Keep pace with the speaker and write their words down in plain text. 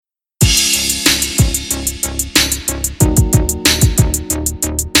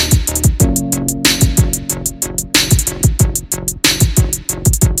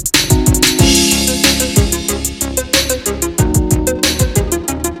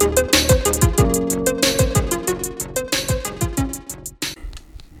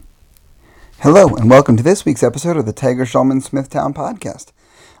Hello, and welcome to this week's episode of the Tiger Schulman Smithtown podcast.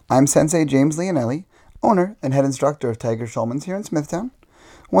 I'm Sensei James Leonelli, owner and head instructor of Tiger Schulman's here in Smithtown.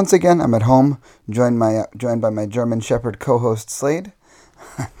 Once again, I'm at home, joined by my German Shepherd co-host Slade,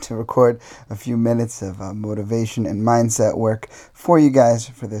 to record a few minutes of motivation and mindset work for you guys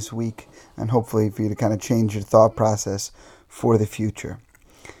for this week, and hopefully for you to kind of change your thought process for the future.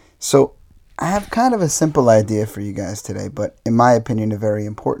 So, I have kind of a simple idea for you guys today, but in my opinion, a very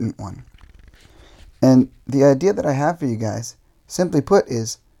important one. And the idea that I have for you guys, simply put,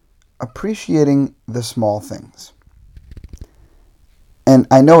 is appreciating the small things. And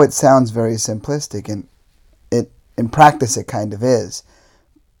I know it sounds very simplistic, and in practice it kind of is.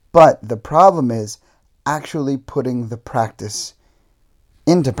 But the problem is actually putting the practice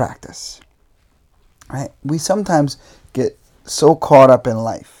into practice. Right? We sometimes get so caught up in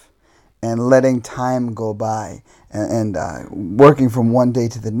life and letting time go by and working from one day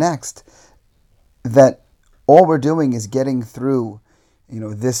to the next that all we're doing is getting through,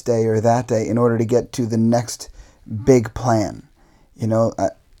 this day or that day in order to get to the next big plan.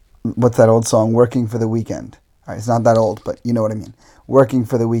 What's that old song, Working for the Weekend? All right, it's not that old, but you know what I mean. Working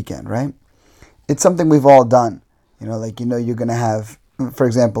for the weekend, right? It's something we've all done. You're going to have, for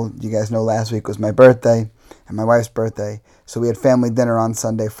example, you guys know last week was my birthday and my wife's birthday. So we had family dinner on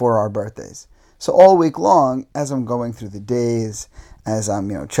Sunday for our birthdays. So all week long, as I'm going through the days, as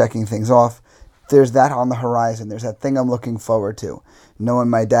I'm, checking things off, there's that on the horizon. There's that thing I'm looking forward to. Knowing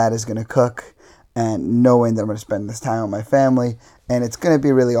my dad is going to cook and knowing that I'm going to spend this time with my family. And it's going to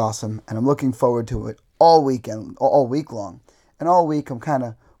be really awesome. And I'm looking forward to it all week long. And all week I'm kind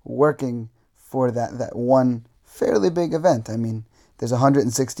of working for that one fairly big event. I mean, there's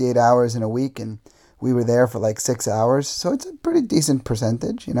 168 hours in a week and we were there for like 6 hours. So it's a pretty decent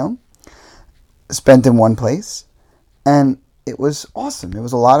percentage, spent in one place. And it was awesome. It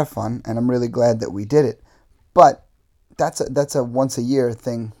was a lot of fun, and I'm really glad that we did it. But that's a once a year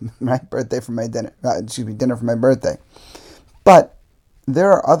thing, right? Dinner for my birthday. But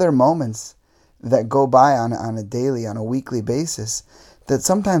there are other moments that go by on a daily, on a weekly basis that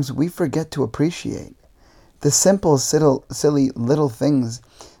sometimes we forget to appreciate. The simple, silly little things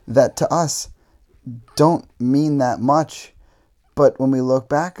that to us don't mean that much, but when we look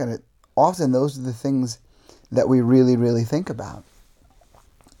back at it, often those are the things that we really, really think about.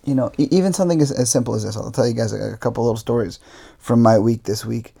 Even something as simple as this. I'll tell you guys a couple little stories from my week this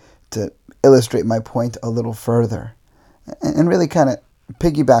week to illustrate my point a little further. And really kind of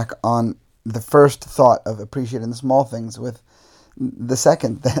piggyback on the first thought of appreciating the small things with the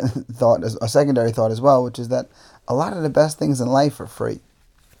second thought, a secondary thought as well, which is that a lot of the best things in life are free.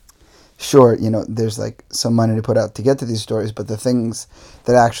 Sure, there's like some money to put out to get to these stories, but the things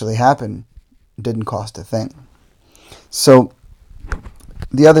that actually happen didn't cost a thing. So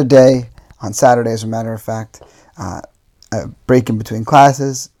the other day, on Saturday as a matter of fact, a break in between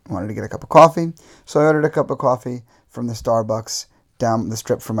classes, wanted to get a cup of coffee. So I ordered a cup of coffee from the Starbucks down the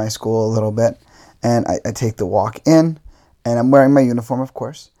strip from my school a little bit. And I take the walk in, and I'm wearing my uniform, of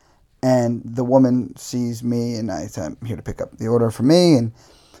course. And the woman sees me, and I say, I'm here to pick up the order for me. And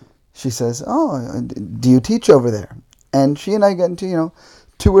she says, oh, do you teach over there? And she and I get into,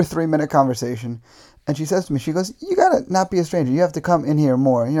 2 or 3 minute conversation, and she says to me, she goes, you gotta not be a stranger. You have to come in here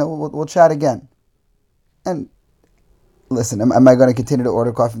more. We'll chat again. And listen, am I going to continue to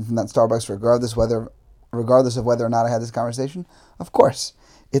order coffee from that Starbucks regardless of whether or not I had this conversation? Of course.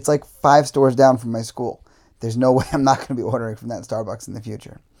 It's like 5 stores down from my school. There's no way I'm not going to be ordering from that Starbucks in the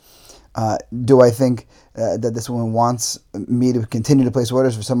future. Do I think that this woman wants me to continue to place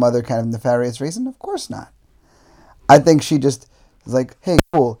orders for some other kind of nefarious reason? Of course not. I think she just is like, hey,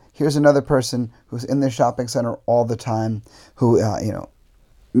 cool, here's another person who's in the shopping center all the time, who,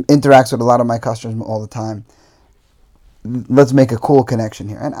 interacts with a lot of my customers all the time. Let's make a cool connection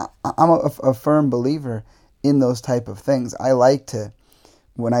here. And I'm a firm believer in those type of things. I like to,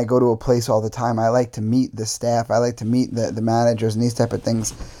 when I go to a place all the time, I like to meet the staff. I like to meet the managers and these type of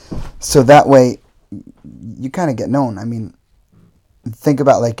things. So that way, you kind of get known. I mean, think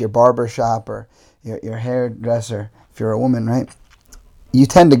about like your barber shop or your hairdresser, if you're a woman, right? You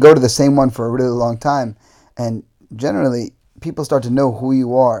tend to go to the same one for a really long time, and generally people start to know who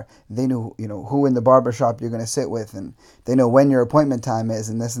you are. They know, who in the barber shop you're going to sit with, and they know when your appointment time is,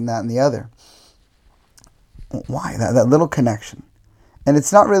 and this and that and the other. Why? That little connection. And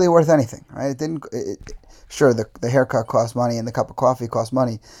it's not really worth anything, right? Sure, the haircut costs money and the cup of coffee costs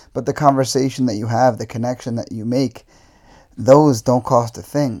money, but the conversation that you have, the connection that you make, those don't cost a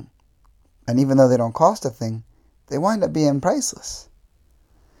thing. And even though they don't cost a thing, they wind up being priceless.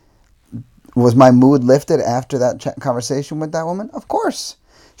 Was my mood lifted after that conversation with that woman? Of course.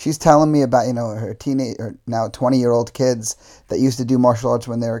 She's telling me about, her teenage or now 20-year-old kids that used to do martial arts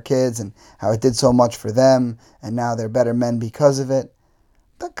when they were kids and how it did so much for them and now they're better men because of it.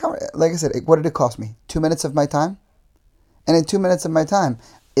 Like I said, what did it cost me? 2 minutes of my time? And in 2 minutes of my time,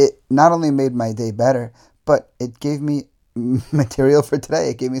 it not only made my day better, but it gave me material for today.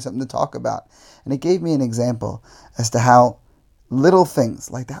 It gave me something to talk about. And it gave me an example as to how little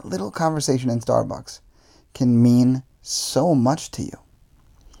things, like that little conversation in Starbucks, can mean so much to you.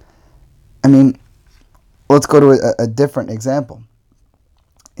 I mean, let's go to a different example.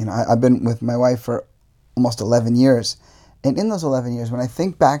 I've been with my wife for almost 11 years. And in those 11 years, when I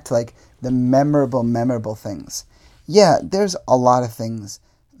think back to like the memorable things, yeah, there's a lot of things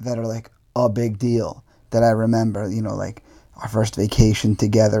that are like a big deal that I remember, like our first vacation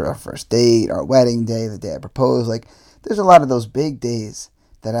together, our first date, our wedding day, the day I proposed. Like, there's a lot of those big days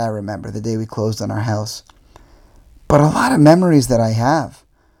that I remember, the day we closed on our house. But a lot of memories that I have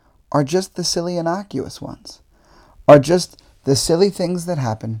are just the silly, innocuous ones, are just the silly things that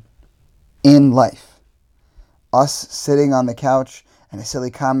happen in life. Us sitting on the couch and a silly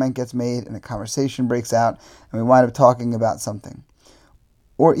comment gets made and a conversation breaks out and we wind up talking about something.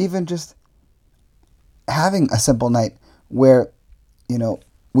 Or even just having a simple night where,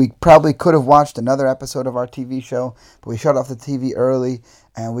 we probably could have watched another episode of our TV show, but we shut off the TV early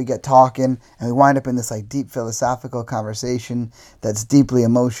and we get talking and we wind up in this like deep philosophical conversation that's deeply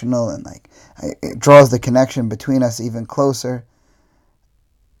emotional and like it draws the connection between us even closer.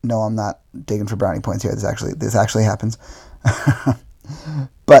 No, I'm not digging for brownie points here. This actually happens.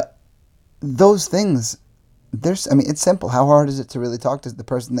 But those things, it's simple. How hard is it to really talk to the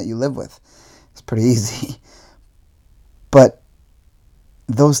person that you live with? It's pretty easy. But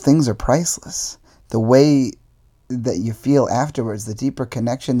those things are priceless. The way that you feel afterwards, the deeper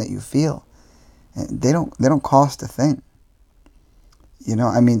connection that you feel, they don't cost a thing.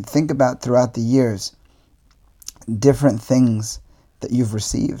 Think about throughout the years, different things that you've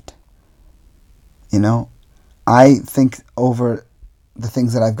received. I think over the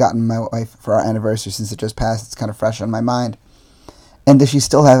things that I've gotten my wife for our anniversary since it just passed, it's kind of fresh on my mind. And does she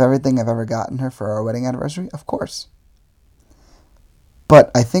still have everything I've ever gotten her for our wedding anniversary? Of course. But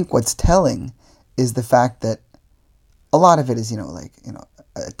I think what's telling is the fact that a lot of it is,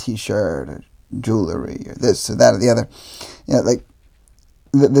 a t-shirt or jewelry or this or that or the other.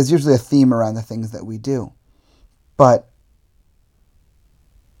 There's usually a theme around the things that we do. But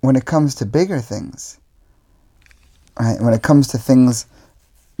when it comes to bigger things, right, when it comes to things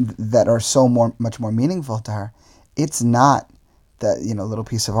that are much more meaningful to her, it's not that, little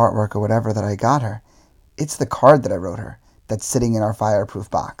piece of artwork or whatever that I got her. It's the card that I wrote her that's sitting in our fireproof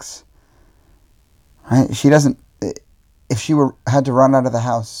box. Right? She doesn't, if she had to run out of the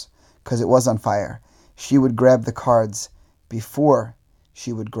house because it was on fire, she would grab the cards before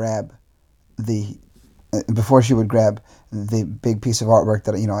she would grab the big piece of artwork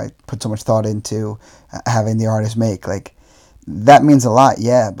that, I put so much thought into having the artist make. Like, that means a lot,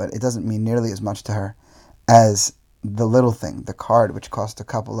 yeah, but it doesn't mean nearly as much to her as the little thing, the card, which cost a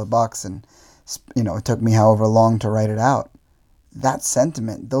couple of bucks and, it took me however long to write it out. That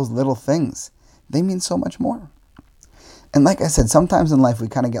sentiment, those little things, they mean so much more. And like I said, sometimes in life we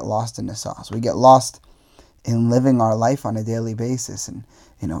kind of get lost in the sauce. We get lost in living our life on a daily basis and,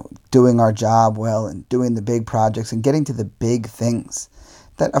 doing our job well and doing the big projects and getting to the big things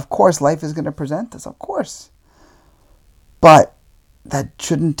that, of course, life is going to present us, of course. But that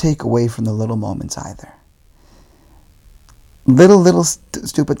shouldn't take away from the little moments either. Little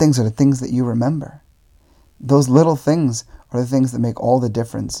stupid things are the things that you remember. Those little things are the things that make all the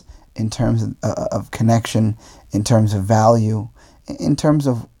difference in terms of connection, in terms of value, in terms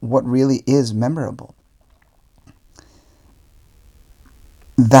of what really is memorable.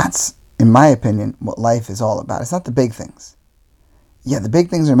 That's, in my opinion, what life is all about. It's not the big things. Yeah, the big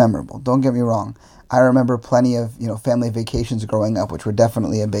things are memorable. Don't get me wrong. I remember plenty of, family vacations growing up, which were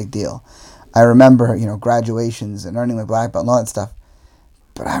definitely a big deal. I remember, graduations and earning my black belt and all that stuff.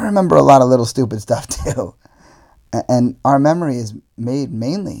 But I remember a lot of little stupid stuff too. And our memory is made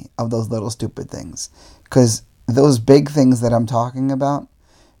mainly of those little stupid things. Because those big things that I'm talking about,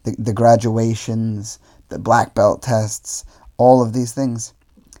 the graduations, the black belt tests, all of these things,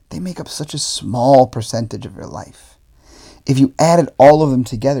 they make up such a small percentage of your life. If you added all of them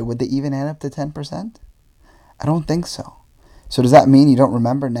together, would they even add up to 10%? I don't think so. So does that mean you don't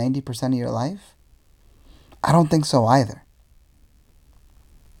remember 90% of your life? I don't think so either.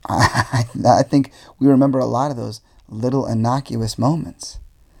 I think we remember a lot of those little innocuous moments,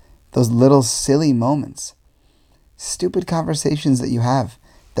 those little silly moments, stupid conversations that you have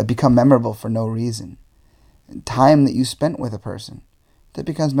that become memorable for no reason, time that you spent with a person, that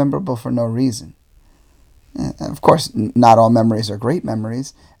becomes memorable for no reason. Of course, not all memories are great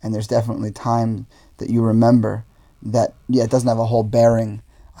memories, and there's definitely time that you remember that, it doesn't have a whole bearing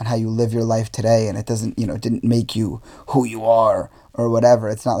on how you live your life today, and it doesn't, it didn't make you who you are or whatever.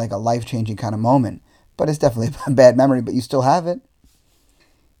 It's not like a life-changing kind of moment, but it's definitely a bad memory, but you still have it.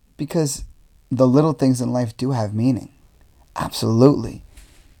 Because the little things in life do have meaning. Absolutely.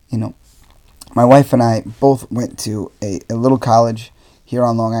 My wife and I both went to a little college here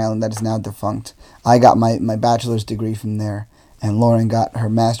on Long Island that is now defunct. I got my bachelor's degree from there, and Lauren got her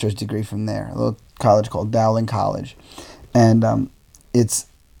master's degree from there, a little college called Dowling College. And it's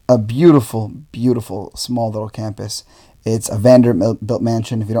a beautiful, beautiful, small little campus. It's a Vanderbilt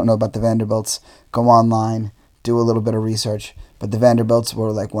mansion. If you don't know about the Vanderbilts, go online, do a little bit of research. But the Vanderbilts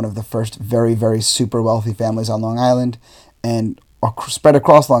were like one of the first very, very super wealthy families on Long Island, and spread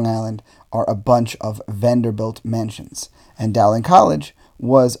across Long Island are a bunch of Vanderbilt mansions. And Dowling College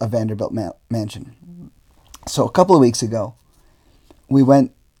was a Vanderbilt mansion. So a couple of weeks ago, we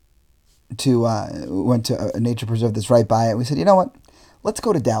went to a nature preserve that's right by it. We said, you know what? Let's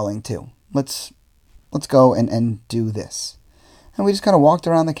go to Dowling too. Let's go and do this. And we just kind of walked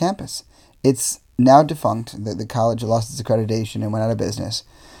around the campus. It's now defunct. The college lost its accreditation and went out of business.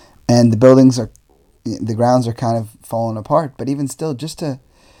 And the grounds are kind of falling apart. But even still, just to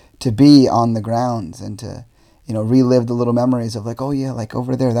be on the grounds and to, relive the little memories of like, oh yeah, like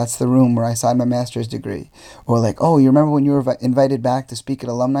over there, that's the room where I signed my master's degree. Or like, oh, you remember when you were invited back to speak at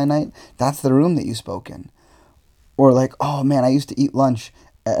alumni night? That's the room that you spoke in. Or like, oh man, I used to eat lunch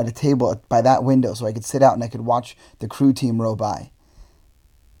at a table by that window so I could sit out and I could watch the crew team row by.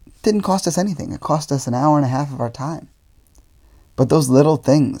 It didn't cost us anything. It cost us an hour and a half of our time. But those little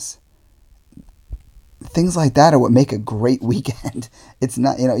things like that are what make a great weekend. It's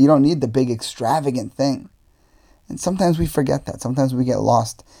not, you don't need the big extravagant thing. And sometimes we forget that. Sometimes we get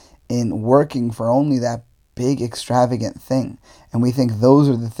lost in working for only that big extravagant thing. And we think those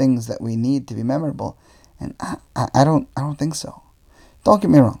are the things that we need to be memorable. And I don't think so. Don't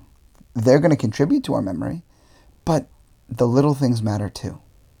get me wrong. They're going to contribute to our memory, but the little things matter too.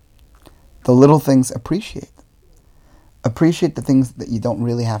 The little things appreciate. Appreciate the things that you don't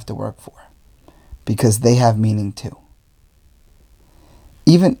really have to work for, because they have meaning too.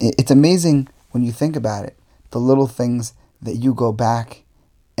 Even, it's amazing when you think about it, the little things that you go back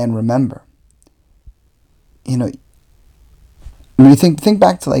and remember. When you think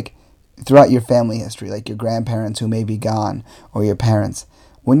back to like throughout your family history, like your grandparents who may be gone, or your parents,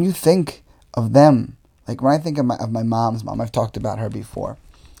 when you think of them, like when I think of my mom's mom, I've talked about her before,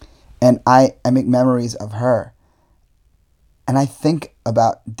 and I make memories of her, and I think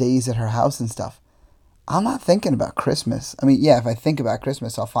about days at her house and stuff. I'm not thinking about Christmas. I mean, yeah, if I think about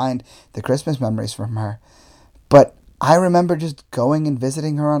Christmas, I'll find the Christmas memories from her. But I remember just going and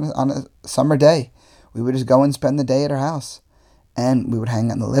visiting her on a summer day. We would just go and spend the day at her house. And we would hang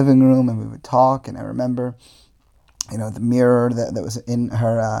out in the living room and we would talk. And I remember, the mirror that was in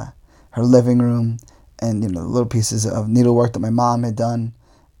her living room, and, the little pieces of needlework that my mom had done.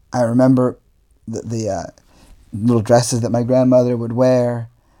 I remember the little dresses that my grandmother would wear.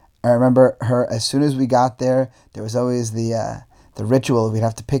 I remember her, as soon as we got there was always the ritual. We'd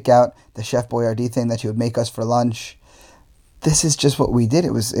have to pick out the Chef Boyardee thing that she would make us for lunch. This is just what we did.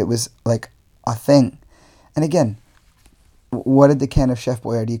 It was like a thing. And again, what did the can of Chef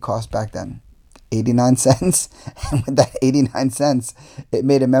Boyardee cost back then? 89 cents. And with that 89 cents, it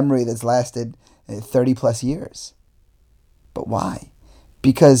made a memory that's lasted 30 plus years. But why?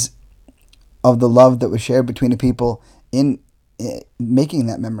 Because of the love that was shared between the people in making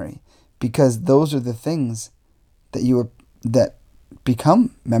that memory. Because those are the things that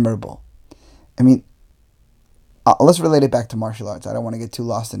become memorable. I mean, let's relate it back to martial arts. I don't want to get too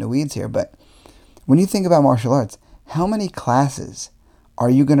lost in the weeds here, but when you think about martial arts, how many classes are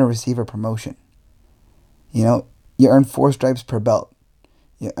you going to receive a promotion? You earn 4 stripes per belt.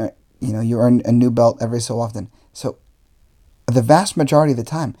 You earn a new belt every so often. So the vast majority of the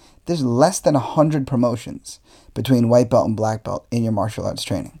time, there's less than 100 promotions between white belt and black belt in your martial arts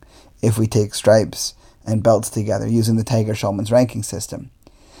training, if we take stripes and belts together using the Tiger Schulman's ranking system.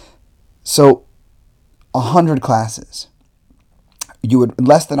 So 100 classes,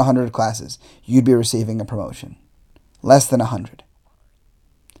 less than 100 classes, you'd be receiving a promotion. Less than 100.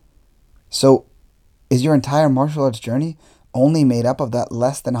 So is your entire martial arts journey only made up of that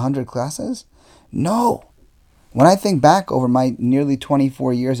less than 100 classes? No. When I think back over my nearly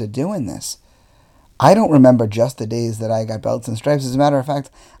 24 years of doing this, I don't remember just the days that I got belts and stripes. As a matter of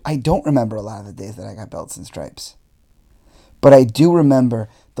fact, I don't remember a lot of the days that I got belts and stripes. But I do remember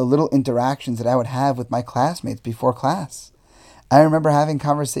the little interactions that I would have with my classmates before class. I remember having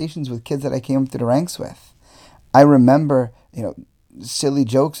conversations with kids that I came up through the ranks with. I remember, silly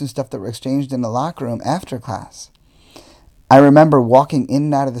jokes and stuff that were exchanged in the locker room after class. I remember walking in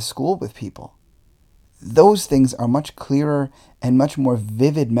and out of the school with people. Those things are much clearer and much more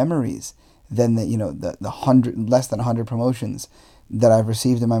vivid memories than the less than 100 promotions that I've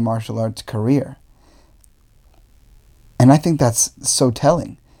received in my martial arts career. And I think that's so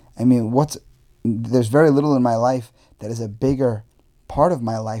telling. I mean, there's very little in my life that is a bigger part of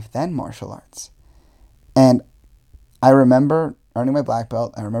my life than martial arts. And I remember earning my black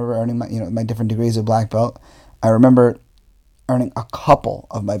belt. I remember earning my different degrees of black belt. I remember earning a couple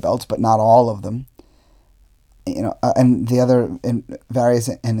of my belts, but not all of them. And the other in various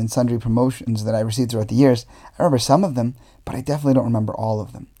and in sundry promotions that I received throughout the years, I remember some of them, but I definitely don't remember all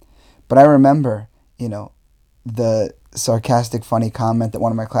of them. But I remember, the sarcastic, funny comment that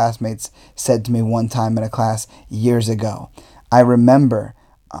one of my classmates said to me one time in a class years ago. I remember,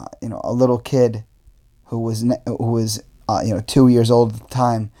 a little kid who was 2 years old at the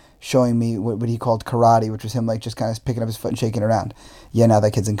time showing me what he called karate, which was him like just kind of picking up his foot and shaking it around. Yeah, now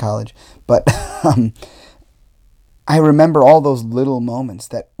that kid's in college, but I remember all those little moments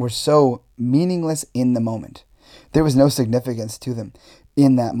that were so meaningless in the moment. There was no significance to them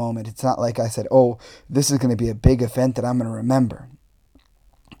in that moment. It's not like I said, oh, this is going to be a big event that I'm going to remember.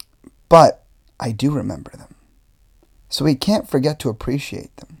 But I do remember them. So we can't forget to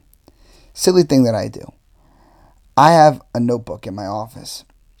appreciate them. Silly thing that I do. I have a notebook in my office.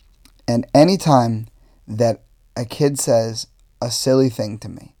 And anytime that a kid says a silly thing to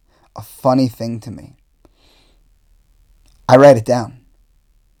me, a funny thing to me, I write it down.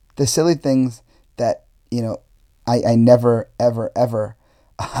 The silly things that, I never, ever, ever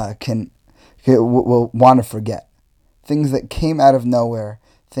will want to forget. Things that came out of nowhere,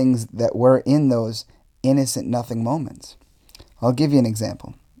 things that were in those innocent nothing moments. I'll give you an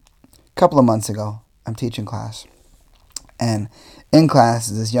example. A couple of months ago, I'm teaching class. And in class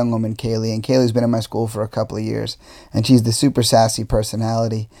is this young woman, Kaylee. And Kaylee's been in my school for a couple of years. And she's the super sassy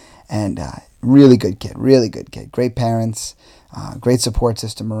personality. And really good kid. Great parents. Great support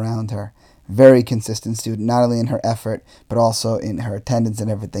system around her. Very consistent student, not only in her effort, but also in her attendance and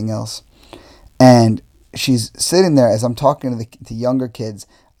everything else. And she's sitting there as I'm talking to younger kids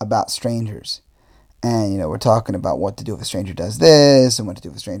about strangers. And, we're talking about what to do if a stranger does this and what to do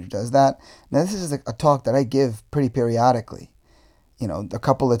if a stranger does that. Now, this is a talk that I give pretty periodically. A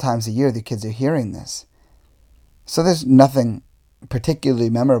couple of times a year, the kids are hearing this. So there's nothing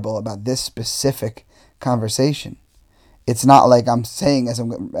particularly memorable about this specific conversation. It's not like I'm saying as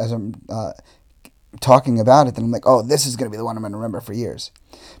I'm talking about it, that I'm like, oh, this is going to be the one I'm going to remember for years.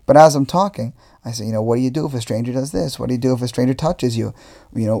 But as I'm talking, I say, what do you do if a stranger does this? What do you do if a stranger touches you?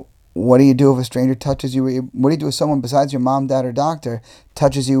 What do you do if a stranger touches you? What do you do if someone besides your mom, dad, or doctor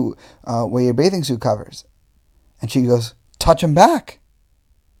touches you where your bathing suit covers? And she goes, touch him back,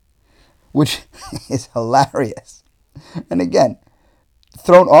 which is hilarious. And again,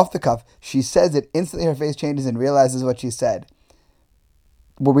 thrown off the cuff, she says it, instantly her face changes and realizes what she said.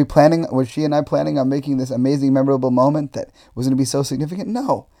 Was she and I planning on making this amazing, memorable moment that was going to be so significant?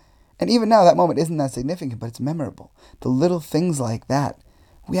 No. And even now, that moment isn't that significant, but it's memorable. The little things like that,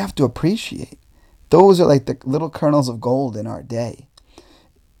 we have to appreciate. Those are like the little kernels of gold in our day.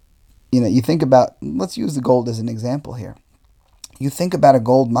 You think about, let's use the gold as an example here. You think about a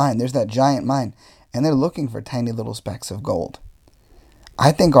gold mine, there's that giant mine, and they're looking for tiny little specks of gold.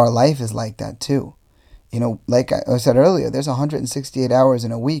 I think our life is like that too. Like I said earlier, there's 168 hours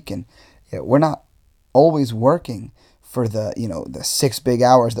in a week, and we're not always working for the 6 big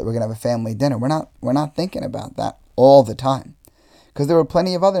hours that we're gonna have a family dinner. We're not thinking about that all the time, because there were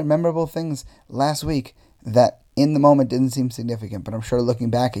plenty of other memorable things last week that in the moment didn't seem significant, but I'm sure looking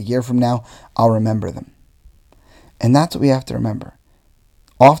back a year from now, I'll remember them. And that's what we have to remember.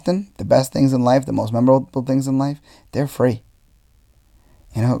 Often, the best things in life, the most memorable things in life, they're free.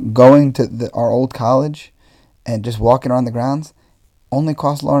 Going to our old college and just walking around the grounds only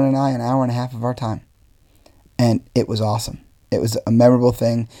cost Lauren and I an hour and a half of our time. And it was awesome. It was a memorable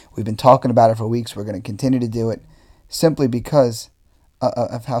thing. We've been talking about it for weeks. We're going to continue to do it simply because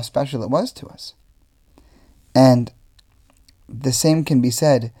of how special it was to us. And the same can be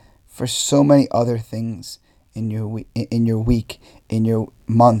said for so many other things in your week, in your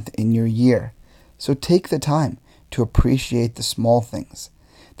month, in your year. So take the time to appreciate the small things,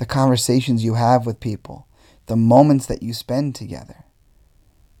 the conversations you have with people, the moments that you spend together.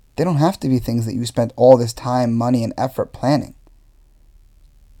 They don't have to be things that you spent all this time, money, and effort planning.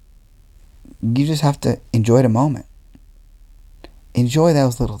 You just have to enjoy the moment. Enjoy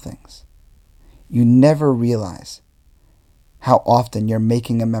those little things. You never realize how often you're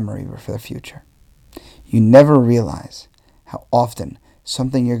making a memory for the future. You never realize how often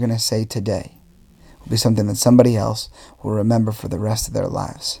something you're going to say today will be something that somebody else will remember for the rest of their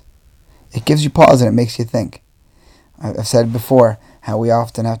lives. It gives you pause and it makes you think. I've said before how we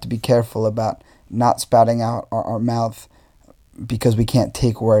often have to be careful about not spouting out our mouth because we can't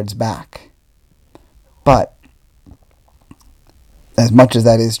take words back. But as much as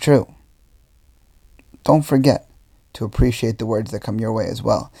that is true, don't forget to appreciate the words that come your way as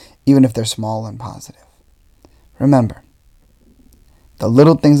well, even if they're small and positive. Remember, the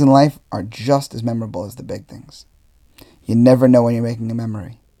little things in life are just as memorable as the big things. You never know when you're making a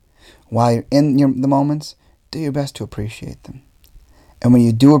memory. While you're in the moments, do your best to appreciate them. And when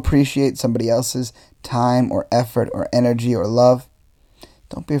you do appreciate somebody else's time or effort or energy or love,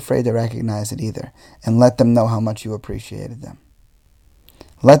 don't be afraid to recognize it either, and let them know how much you appreciated them.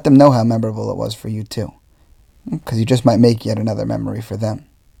 Let them know how memorable it was for you too, because you just might make yet another memory for them.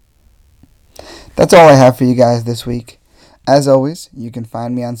 That's all I have for you guys this week. As always, you can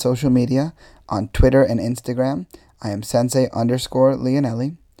find me on social media, on Twitter and Instagram. I am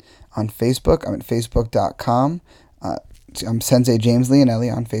Sensei_Leonelli. On Facebook, I'm at facebook.com. I'm Sensei James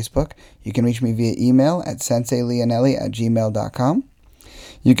Leonelli on Facebook. You can reach me via email at senseileonelli@gmail.com.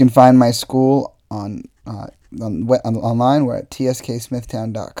 You can find my school online. We're at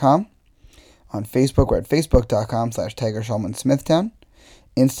tsksmithtown.com. On Facebook, we're at facebook.com/TigerShulman-Smithtown.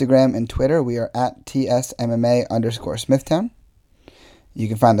 Instagram and Twitter, we are at TSMMA_Smithtown. You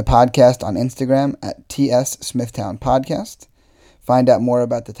can find the podcast on Instagram at TS Smithtown Podcast. Find out more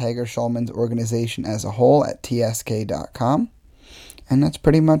about the Tiger Schulman's organization as a whole at tsk.com. And that's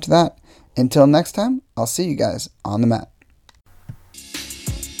pretty much that. Until next time, I'll see you guys on the mat.